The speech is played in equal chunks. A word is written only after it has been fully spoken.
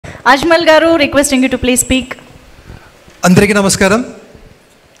Ajmal Garu, requesting you to please speak. Andariki Namaskaram.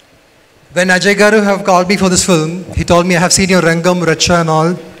 When Ajay Garu have called me for this film, he told me, I have seen your Rangam, Racha and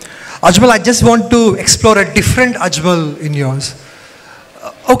all. Ajmal, I just want to explore a different Ajmal in yours.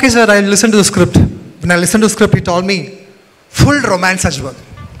 Okay sir, I listened to the script. When I listened to the script, he told me, full romance Ajmal.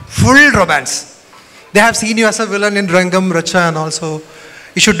 Full romance. They have seen you as a villain in Rangam, Racha and also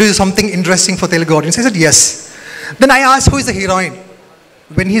you should do something interesting for Telugu audience. I said yes. Then I asked, who is the heroine?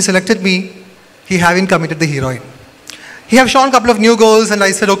 When he selected me, he haven't committed the heroine. He have shown a couple of new goals and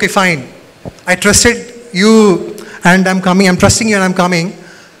I said, okay, fine. I trusted you and I'm coming. I'm trusting you and I'm coming.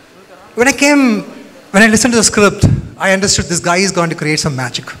 When I listened to the script, I understood this guy is going to create some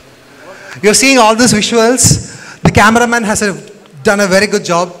magic. You're seeing all these visuals. The cameraman has done a very good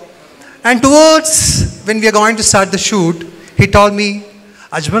job. And towards when we are going to start the shoot, he told me,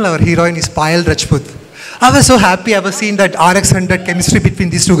 Ajmal, our heroine is Payal Rajput. I was so happy. I was seeing that RX100 chemistry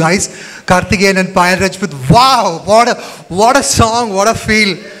between these two guys, Karthikeyan and Payal Rajput. Wow, what a song, what a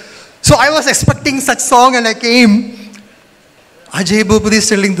feel. So I was expecting such song and I came. Ajay Bhupati is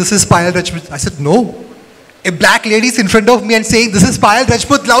telling this is Payal Rajput. I said no. A black lady is in front of me and saying this is Payal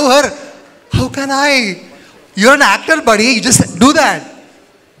Rajput, love her. How can I? You're an actor, buddy. You just do that.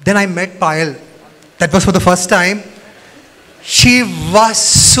 Then I met Payal. That was for the first time. She was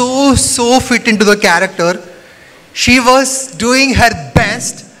so fit into the character. She was doing her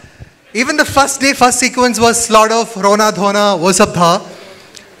best. Even the first sequence was a lot of Rona Dhona, Vosab Dha.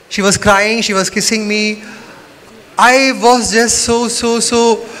 She was crying, she was kissing me. I was just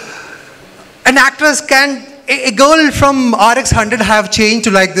so. An actress can, a girl from RX100 have changed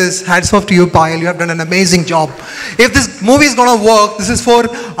to like this. Hats off to you, Payal. You have done an amazing job. If this movie is going to work, this is for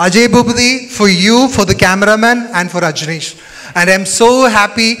Ajay Bhupati, for you, for the cameraman, and for Ajneesh. And I'm so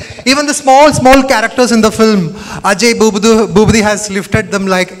happy. Even the small characters in the film, Ajay Bhupati has lifted them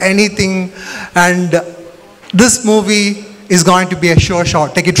like anything. And this movie is going to be a sure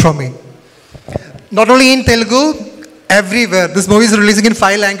shot. Take it from me. Not only in Telugu, everywhere. This movie is releasing in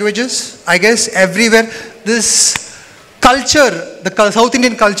 5 languages. I guess everywhere. This culture, the South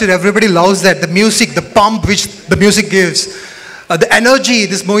Indian culture, everybody loves that. The music, the pump which the music gives. The energy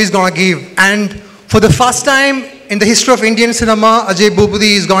this movie is going to give. And for the first time in the history of Indian cinema, Ajay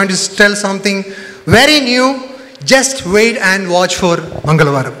Bhupati is going to tell something very new. Just wait and watch for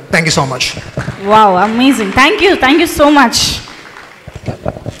Mangalavaram. Thank you so much. Wow, amazing. Thank you so much.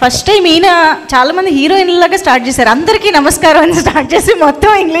 First time చాలా మంది heroine లాగా start చేశారు. అందరికీ నమస్కారం అని start చేసి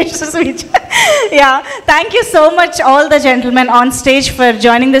మొత్తం English switch. Yeah, thank you so much all the gentlemen on stage for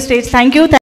joining the stage. Thank you.